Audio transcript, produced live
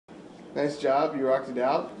Nice job. You rocked it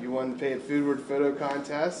out. You won the Paid Foodward Photo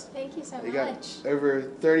Contest. Thank you so much. You got over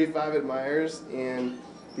 35 admirers, and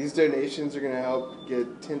these donations are going to help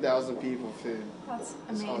get 10,000 people food. That's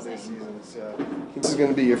this holiday amazing. season. So this is going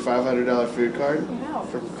to be your $500 food card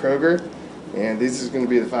from Kroger, and this is going to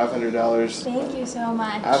be the $500. Thank you so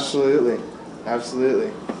much. Absolutely.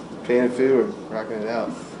 Absolutely. Paying it forward, rocking it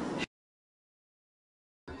out.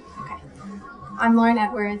 Okay. I'm Lauren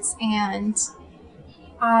Edwards, and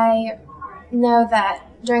I know that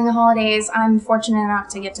during the holidays I'm fortunate enough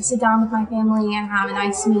to get to sit down with my family and have a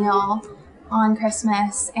nice meal on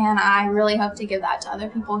Christmas, and I really hope to give that to other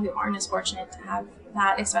people who aren't as fortunate to have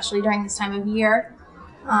that, especially during this time of year.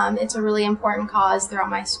 It's a really important cause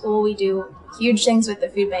throughout my school. We do huge things with the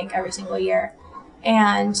food bank every single year,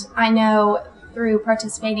 and I know through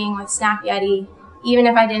participating with Snap Yeti, even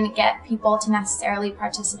if I didn't get people to necessarily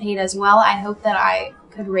participate as well, I hope that I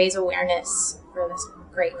could raise awareness for this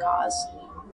great cause.